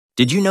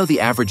Did you know the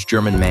average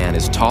German man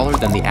is taller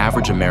than the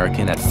average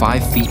American at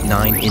 5 feet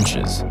 9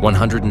 inches,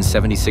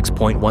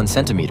 176.1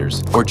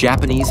 centimeters, or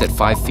Japanese at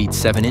 5 feet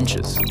 7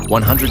 inches,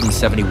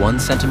 171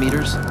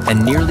 centimeters,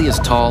 and nearly as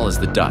tall as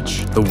the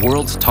Dutch, the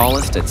world's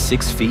tallest at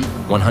 6 feet,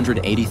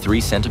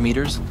 183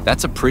 centimeters?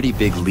 That's a pretty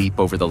big leap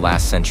over the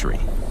last century.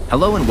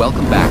 Hello and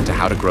welcome back to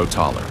How to Grow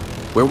Taller,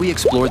 where we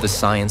explore the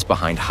science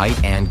behind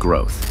height and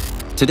growth.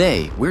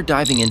 Today, we're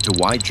diving into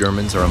why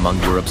Germans are among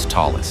Europe's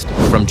tallest,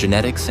 from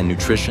genetics and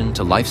nutrition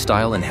to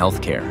lifestyle and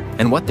healthcare,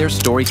 and what their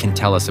story can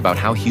tell us about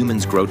how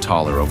humans grow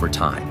taller over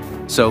time.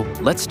 So,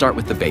 let's start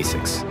with the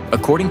basics.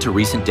 According to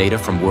recent data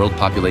from World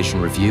Population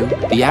Review,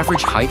 the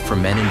average height for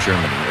men in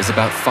Germany is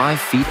about 5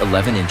 feet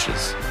 11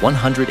 inches,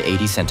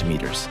 180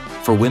 centimeters.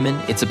 For women,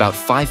 it's about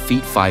 5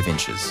 feet 5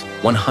 inches,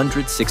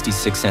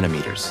 166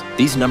 centimeters.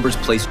 These numbers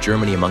place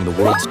Germany among the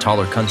world's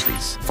taller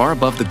countries, far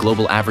above the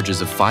global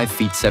averages of 5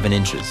 feet 7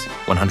 inches,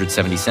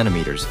 170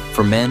 centimeters,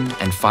 for men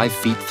and 5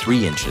 feet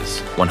 3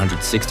 inches,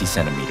 160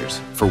 centimeters,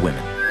 for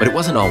women. But it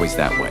wasn't always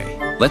that way.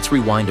 Let's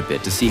rewind a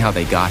bit to see how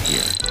they got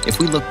here. If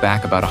we look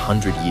back about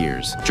 100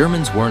 years,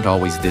 Germans weren't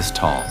always this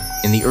tall.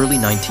 In the early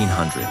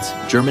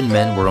 1900s, German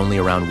men were only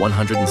around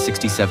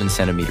 167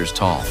 centimeters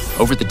tall.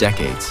 Over the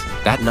decades,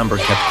 that number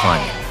kept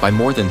climbing by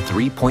more than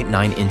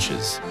 3.9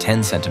 inches,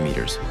 10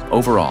 centimeters,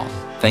 overall,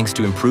 thanks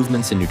to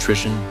improvements in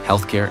nutrition,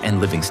 healthcare,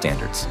 and living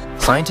standards.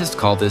 Scientists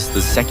call this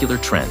the secular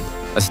trend,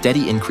 a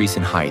steady increase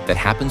in height that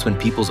happens when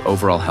people's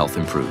overall health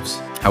improves.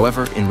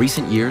 However, in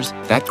recent years,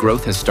 that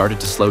growth has started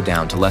to slow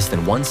down to less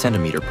than 1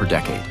 centimeter per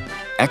decade.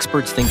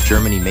 Experts think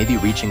Germany may be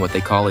reaching what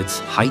they call its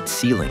height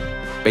ceiling.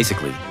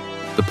 Basically,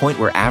 the point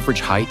where average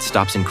height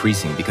stops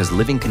increasing because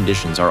living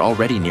conditions are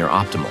already near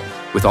optimal.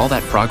 With all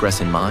that progress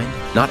in mind,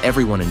 not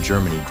everyone in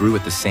Germany grew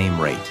at the same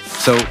rate.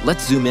 So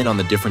let's zoom in on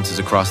the differences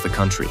across the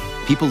country.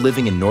 People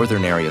living in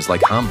northern areas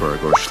like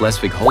Hamburg or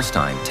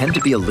Schleswig-Holstein tend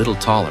to be a little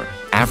taller,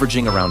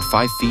 averaging around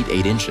 5 feet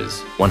 8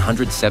 inches,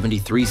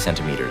 173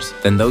 centimeters,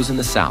 than those in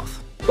the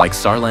south, like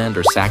Saarland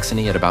or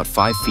Saxony at about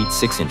 5 feet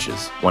 6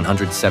 inches,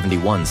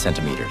 171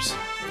 centimeters.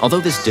 Although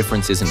this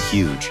difference isn't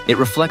huge, it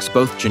reflects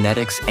both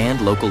genetics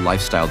and local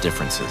lifestyle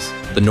differences.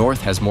 The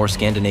north has more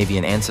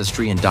Scandinavian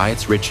ancestry and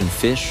diets rich in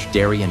fish,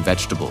 dairy, and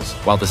vegetables,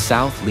 while the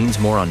south leans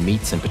more on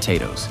meats and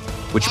potatoes,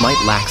 which might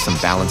lack some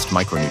balanced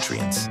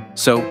micronutrients.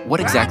 So,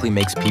 what exactly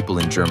makes people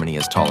in Germany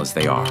as tall as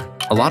they are?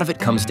 A lot of it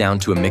comes down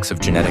to a mix of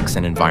genetics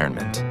and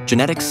environment.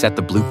 Genetics set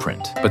the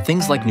blueprint, but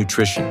things like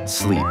nutrition,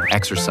 sleep,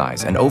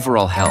 exercise, and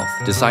overall health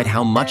decide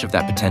how much of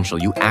that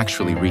potential you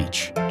actually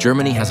reach.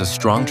 Germany has a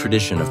strong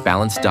tradition of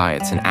balanced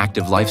diets and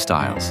active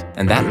lifestyles,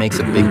 and that makes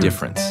a big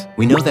difference.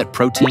 We know that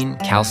protein,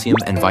 calcium,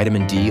 and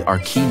vitamin D are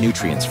key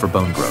nutrients for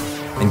bone growth.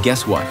 And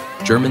guess what?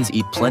 Germans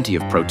eat plenty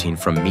of protein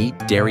from meat,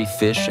 dairy,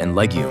 fish, and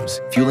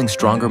legumes, fueling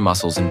stronger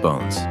muscles and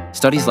bones.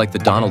 Studies like the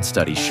Donald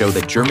study show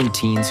that German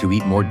teens who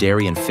eat more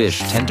dairy and fish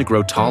tend to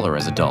grow taller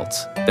as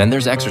adults. Then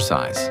there's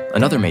exercise,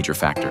 another major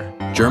factor.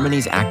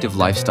 Germany's active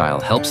lifestyle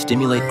helps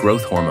stimulate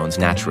growth hormones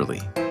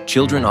naturally.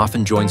 Children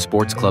often join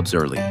sports clubs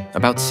early.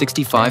 About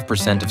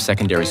 65% of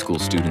secondary school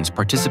students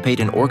participate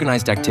in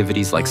organized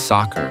activities like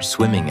soccer,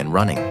 swimming, and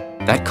running.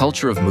 That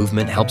culture of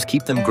movement helps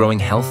keep them growing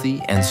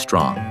healthy and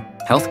strong.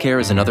 Healthcare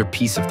is another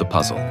piece of the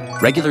puzzle.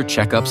 Regular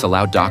checkups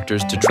allow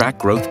doctors to track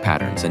growth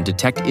patterns and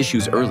detect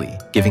issues early,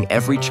 giving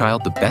every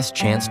child the best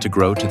chance to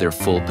grow to their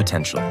full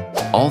potential.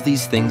 All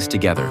these things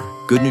together,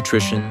 good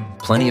nutrition,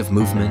 plenty of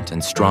movement,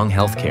 and strong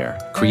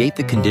healthcare, create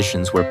the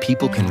conditions where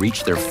people can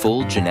reach their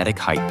full genetic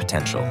height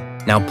potential.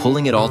 Now,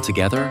 pulling it all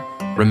together,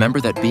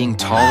 remember that being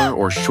taller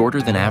or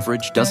shorter than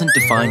average doesn't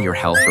define your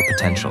health or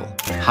potential.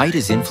 Height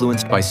is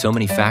influenced by so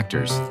many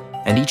factors,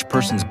 and each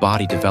person's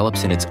body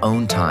develops in its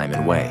own time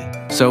and way.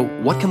 So,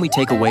 what can we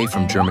take away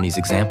from Germany's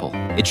example?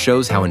 It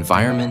shows how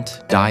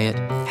environment, diet,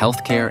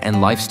 healthcare, and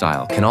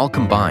lifestyle can all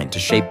combine to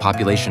shape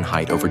population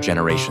height over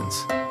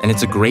generations. And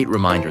it's a great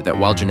reminder that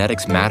while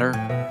genetics matter,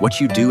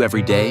 what you do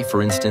every day,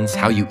 for instance,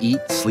 how you eat,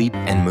 sleep,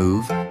 and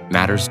move,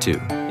 matters too.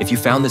 If you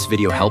found this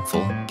video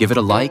helpful, give it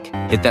a like,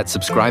 hit that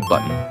subscribe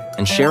button,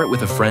 and share it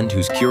with a friend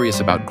who's curious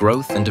about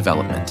growth and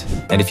development.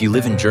 And if you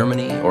live in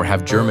Germany or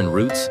have German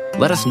roots,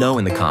 let us know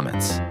in the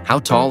comments. How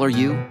tall are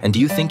you, and do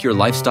you think your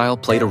lifestyle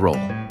played a role?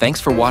 Thanks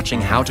for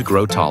watching How to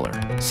Grow Taller.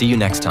 See you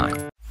next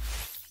time.